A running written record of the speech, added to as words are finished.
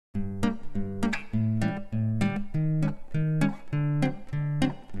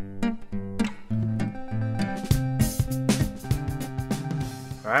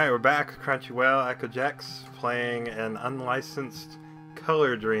Alright, we're back. Crunchy Echo Jax playing an unlicensed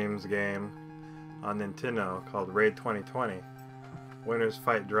Color Dreams game on Nintendo called Raid 2020. Winners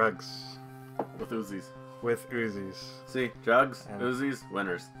fight drugs. With Uzis. With Uzis. See, drugs, and Uzis,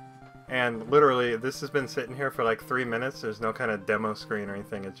 winners. And literally, this has been sitting here for like 3 minutes. There's no kind of demo screen or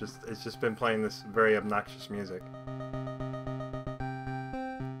anything. It's just been playing this very obnoxious music.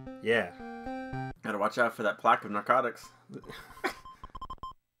 Yeah. Gotta watch out for that plaque of narcotics.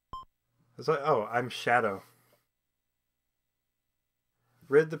 It's like, oh, I'm Shadow.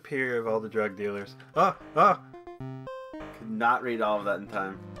 Rid the pier of all the drug dealers. Oh, oh! Could not read all of that in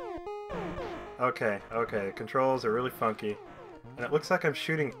time. Okay, okay. The controls are really funky. And it looks like I'm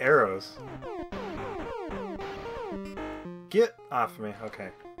shooting arrows. Get off me. Okay.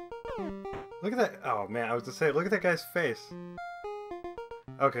 Look at that. Oh, man. I was to say, look at that guy's face.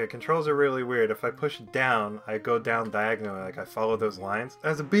 Okay, controls are really weird. If I push down, I go down diagonally. Like, I follow those lines.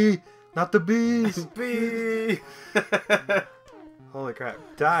 That's a bee! Not the bees! Bee! Holy crap.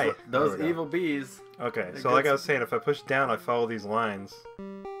 Die! Those evil bees. Okay, so like I was saying, if I push down, I follow these lines.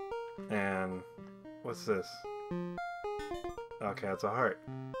 And... what's this? Okay, that's a heart.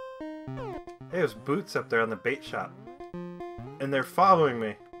 Hey, there's boots up there on the bait shop. And they're following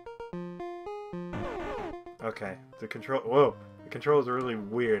me. Okay, the control... whoa! The controls are really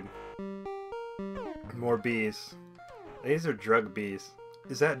weird. More bees. These are drug bees.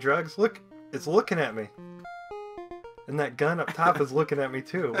 Is that drugs? Look! It's looking at me! And that gun up top is looking at me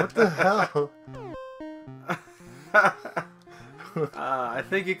too. What the hell? I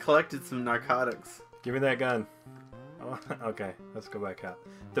think you collected some narcotics. Give me that gun. Oh, okay, let's go back out.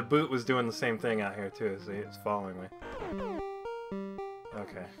 The boot was doing the same thing out here too. See, it's following me.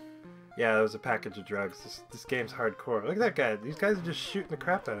 Okay. Yeah, there was a package of drugs. This game's hardcore. Look at that guy. These guys are just shooting the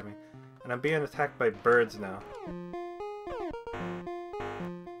crap out of me. And I'm being attacked by birds now.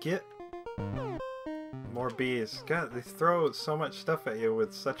 Get more bees. God, they throw so much stuff at you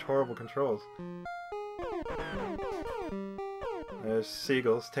with such horrible controls. There's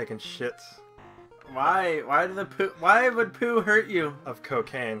seagulls taking shits. Why? Why did the poo? Why would poo hurt you? Of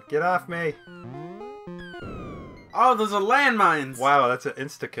cocaine. Get off me! Oh, those are landmines! Wow, that's an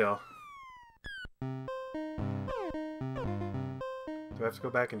insta-kill. Do I have to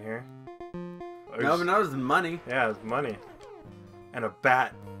go back in here? No, but that was money. Yeah, it's money. And a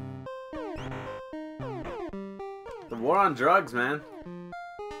bat. The war on drugs, man.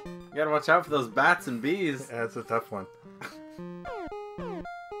 You gotta watch out for those bats and bees. Yeah, that's a tough one.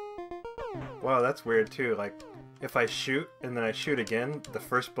 Wow, that's weird too. Like, if I shoot and then I shoot again, the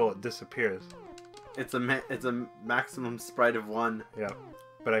first bullet disappears. It's a maximum sprite of 1. Yep.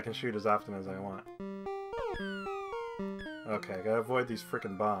 But I can shoot as often as I want. Okay, I gotta avoid these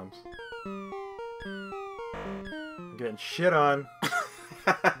freaking bombs. I'm getting shit on.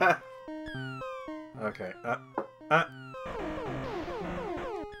 Okay. God,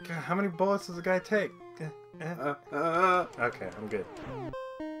 how many bullets does the guy take? Okay, I'm good.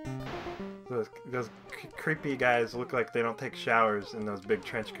 Those creepy guys look like they don't take showers in those big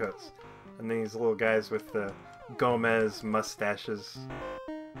trench coats. And these little guys with the Gomez mustaches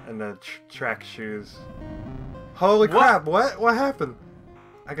and the track shoes. Holy crap, what? What happened?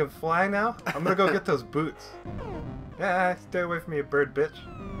 I can fly now? I'm gonna go get those boots. Yeah, stay away from me, you bird bitch.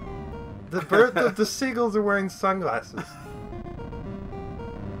 The seagulls are wearing sunglasses.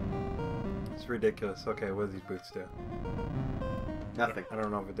 It's ridiculous. Okay, what do these boots do? Nothing. I don't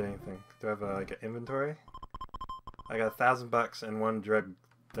know if it did anything. Do I have like an inventory? I got $1,000 and 1 drug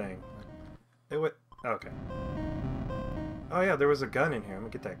thing. It went. Okay. Oh yeah, there was a gun in here. I'm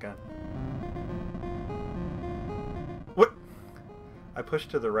gonna get that gun. What? I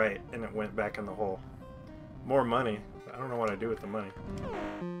pushed to the right and it went back in the hole. More money. I don't know what I do with the money.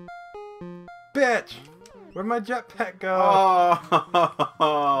 Bitch! Where'd my jetpack go?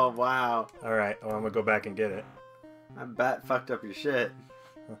 Oh, wow. Alright, well I'm gonna go back and get it. That bat fucked up your shit.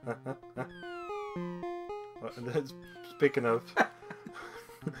 Speaking of...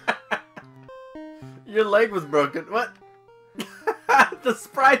 Your leg was broken. What? The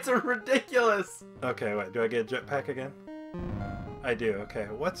sprites are ridiculous. Okay, wait. Do I get a jetpack again? I do. Okay.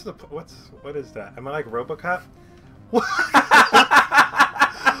 What is that? Am I like RoboCop? What?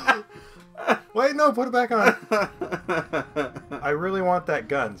 Wait, no. Put it back on. I really want that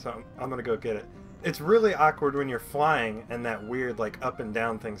gun, so I'm gonna go get it. It's really awkward when you're flying and that weird like up and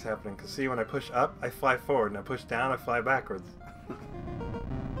down thing's happening. Cause see, when I push up, I fly forward, and I push down, I fly backwards.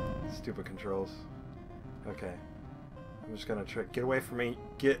 Stupid controls. Okay. I'm just gonna try. Get away from me.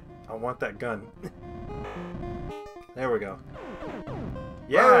 I want that gun. There we go.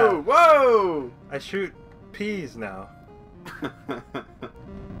 Yeah! Whoa! Whoa! I shoot peas now.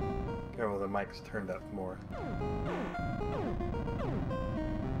 mic's turned up more.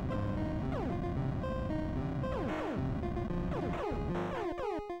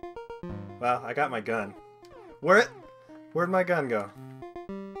 Well, I got my gun. Where'd my gun go?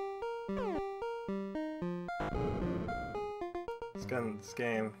 This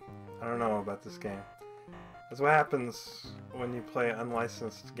game, I don't know about this game. That's what happens when you play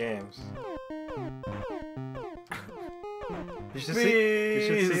unlicensed games. You should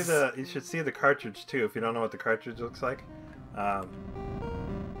see the cartridge too. If you don't know what the cartridge looks like, I'll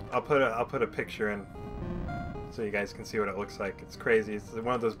put a picture in so you guys can see what it looks like. It's crazy. It's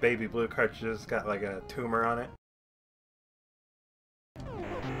one of those baby blue cartridges. It's got like a tumor on it.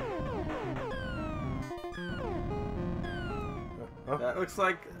 Oh. That looks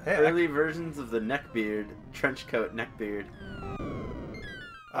like early versions of the neckbeard, trench coat neckbeard.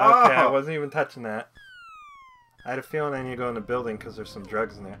 Okay, I wasn't even touching that. I had a feeling I need to go in the building because there's some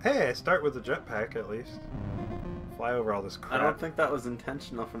drugs in there. Hey, I start with a jetpack at least. Fly over all this crap. I don't think that was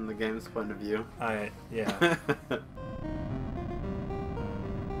intentional from the game's point of view. Yeah.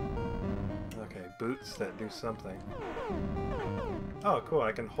 Okay, boots that do something. Oh, cool!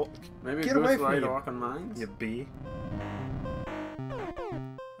 I can hold. Maybe get boots away allow from you you, to walk on mines. You bee.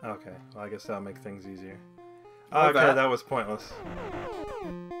 Okay, well I guess that'll make things easier. Okay, that was pointless.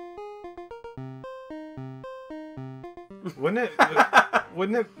 Wouldn't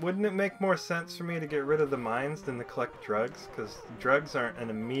it make more sense for me to get rid of the mines than to collect drugs? Because drugs aren't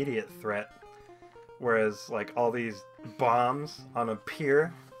an immediate threat, whereas like all these bombs on a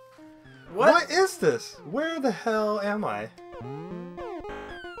pier. What is this? Where the hell am I?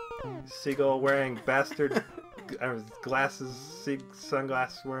 Seagull wearing bastard glasses,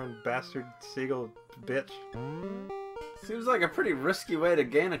 sunglasses wearing bastard seagull bitch. Seems like a pretty risky way to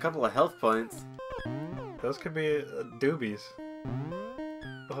gain a couple of health points. Those could be doobies.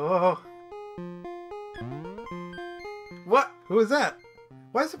 Oh. What? Who is that?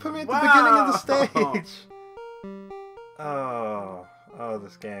 Why does it put me at the beginning of the stage? Oh. Oh,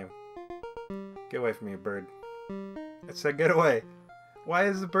 this game. Get away from me, bird. I said get away. Why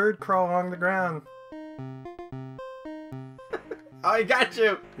does the bird crawl along the ground? Oh, he got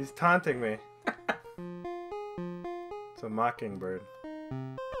you! He's taunting me. It's a mockingbird.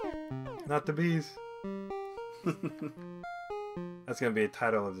 Not the bees. That's gonna be a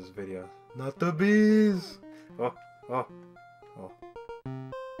title of this video. Not the bees! Oh, oh, oh.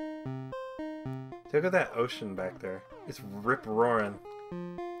 Look at that ocean back there. It's rip-roaring.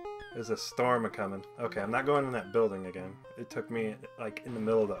 There's a storm a-coming. Okay, I'm not going in that building again. It took me, like, in the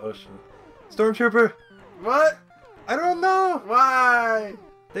middle of the ocean. Stormtrooper! What? I don't know! Why?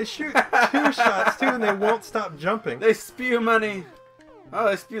 They shoot 2 shots, too, and they won't stop jumping. They spew money. Oh,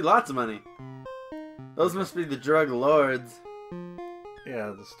 they spew lots of money. Those must be the drug lords.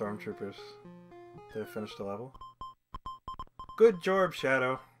 Yeah, the stormtroopers. Did I finish the level? Good job,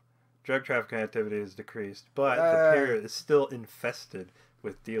 Shadow. Drug trafficking activity is decreased, but the pier is still infested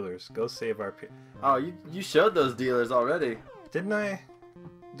with dealers. Go save our pier. Oh, you showed those dealers already. Didn't I?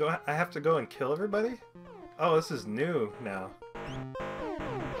 Do I have to go and kill everybody? Oh, this is new now.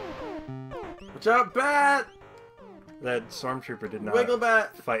 Watch out, bat! That stormtrooper did not Wiggle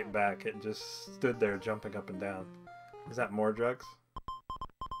bat! Fight back. It just stood there jumping up and down. Is that more drugs?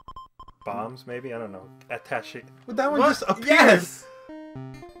 Bombs, maybe? I don't know. Attaché. Would that one just appear? Yes!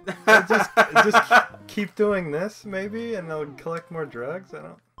 just keep doing this, maybe, and they'll collect more drugs? I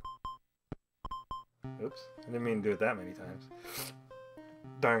don't... Oops. I didn't mean to do it that many times.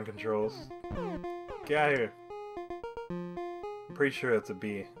 Darn controls. Get out of here. I'm pretty sure it's a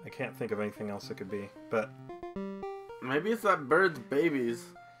bee. I can't think of anything else it could be, but... Maybe it's that bird's babies.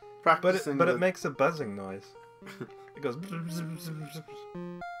 Practicing but it makes a buzzing noise. It goes...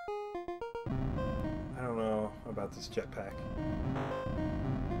 I don't know about this jetpack.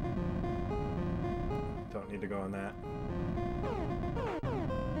 Don't need to go on that.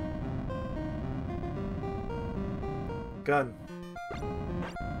 Gun.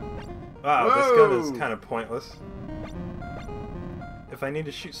 Wow, this gun is kind of pointless. If I need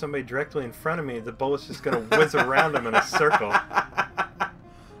to shoot somebody directly in front of me, the bullet's just gonna whiz around them in a circle.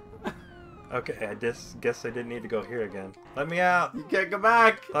 Okay, I just guess I didn't need to go here again. Let me out! You can't go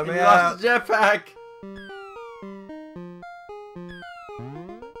back! Let me out! out! You lost the jetpack!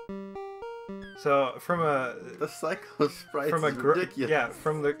 So from a the cycle of sprites is ridiculous. Yeah,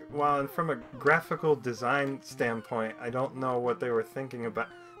 from a graphical design standpoint, I don't know what they were thinking about.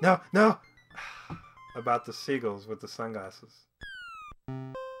 No, about the seagulls with the sunglasses.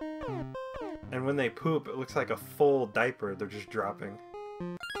 And when they poop, it looks like a full diaper they're just dropping.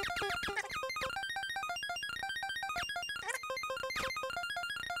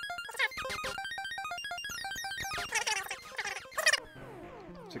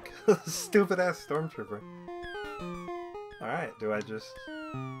 to kill the stupid-ass stormtrooper. Alright, do I just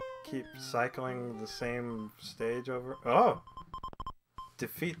keep cycling the same stage over? Oh!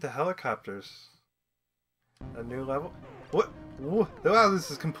 Defeat the helicopters. A new level? What? Wow, this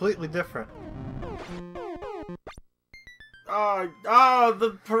is completely different. Oh,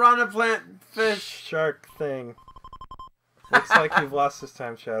 the piranha plant fish. Shark thing. Looks like you've lost this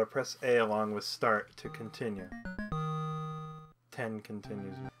time, Shadow. Press A along with start to continue. 10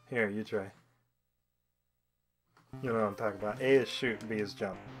 continues. Here, you try. You know what I'm talking about. A is shoot, B is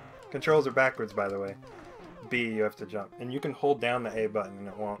jump. Controls are backwards, by the way. B, you have to jump. And you can hold down the A button and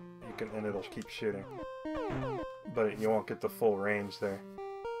it won't. And it'll keep shooting. But you won't get the full range there.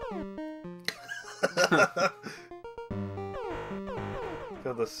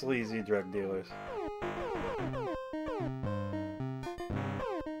 Kill the sleazy drug dealers.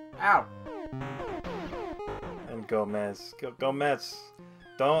 Ow! And Gomez. Gomez!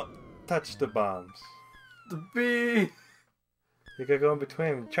 Don't touch the bombs. The bee! You gotta go in between.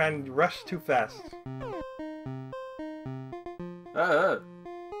 You're trying to rush too fast.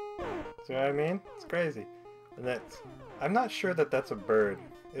 See what I mean? It's crazy. And that's... I'm not sure that that's a bird.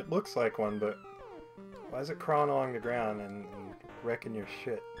 It looks like one, but... Why is it crawling along the ground and wrecking your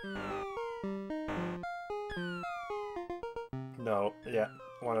shit? No, yeah,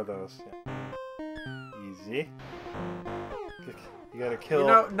 one of those. Yeah. Easy. You gotta kill... You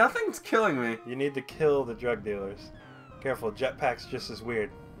know, nothing's killing me. You need to kill the drug dealers. Careful, jetpack's just as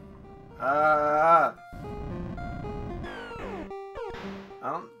weird. I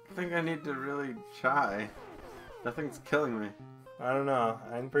don't think I need to really try. Nothing's killing me. I don't know.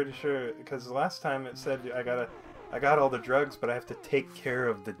 I'm pretty sure because last time it said I got all the drugs, but I have to take care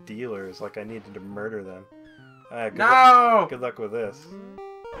of the dealers. Like I needed to murder them. No! Good luck with this.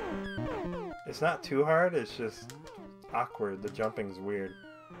 It's not too hard. It's just awkward. The jumping's weird.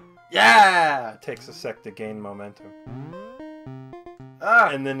 Yeah! It takes a sec to gain momentum. Ah,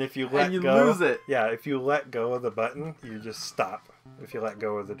 and then if you let you go, lose it. Yeah, if you let go of the button, you just stop. If you let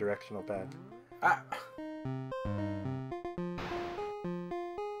go of the directional pad. Ah.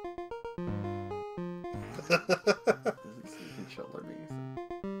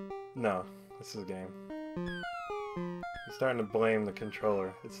 No, this is a game. You're starting to blame the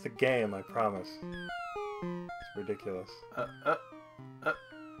controller. It's the game, I promise. It's ridiculous.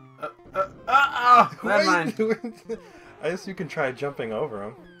 Never mind. I guess you can try jumping over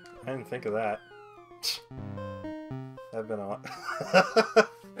them. I didn't think of that. That'd been a lot.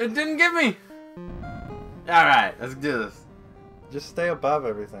 It didn't give me! Alright, let's do this. Just stay above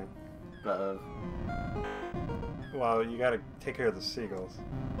everything. Above. Well, you gotta take care of the seagulls.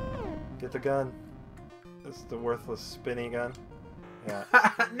 Get the gun. This is the worthless spinny gun. Yeah.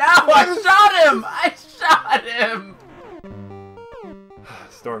 No! I shot him! I shot him!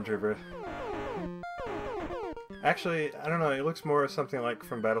 Stormtrooper. Actually, I don't know, it looks more something like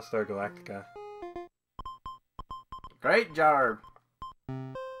from Battlestar Galactica. Great job!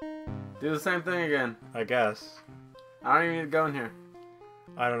 Do the same thing again. I guess. I don't even need to go in here.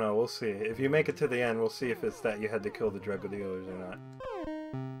 I don't know, we'll see. If you make it to the end, we'll see if it's that you had to kill the drug dealers or not.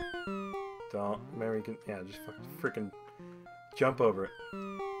 Don't. Remember you can... Yeah, just freaking jump over it.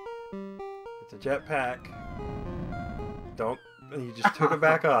 It's a jetpack. Don't... You just took it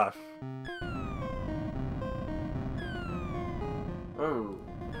back off. Oh.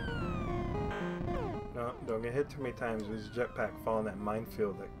 No, don't get hit too many times with his jetpack. Fall in that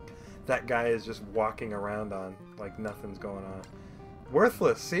minefield that guy is just walking around on like nothing's going on.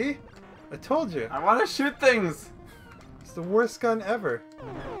 Worthless, see? I told you. I want to shoot things! It's the worst gun ever.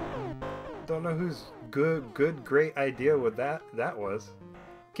 Don't know whose great idea what that was.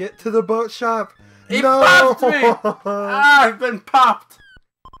 Get to the boat shop! He No! popped me! Ah, I've been popped!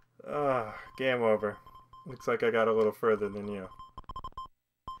 Game over. Looks like I got a little further than you.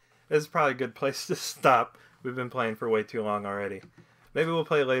 This is probably a good place to stop. We've been playing for way too long already. Maybe we'll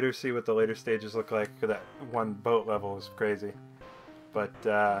play later, see what the later stages look like, because that one boat level is crazy. But,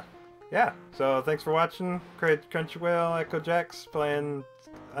 yeah. So, thanks for watching. Crunchy Whale, Echo Jacks, playing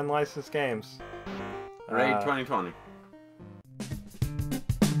unlicensed games. Raid 2020.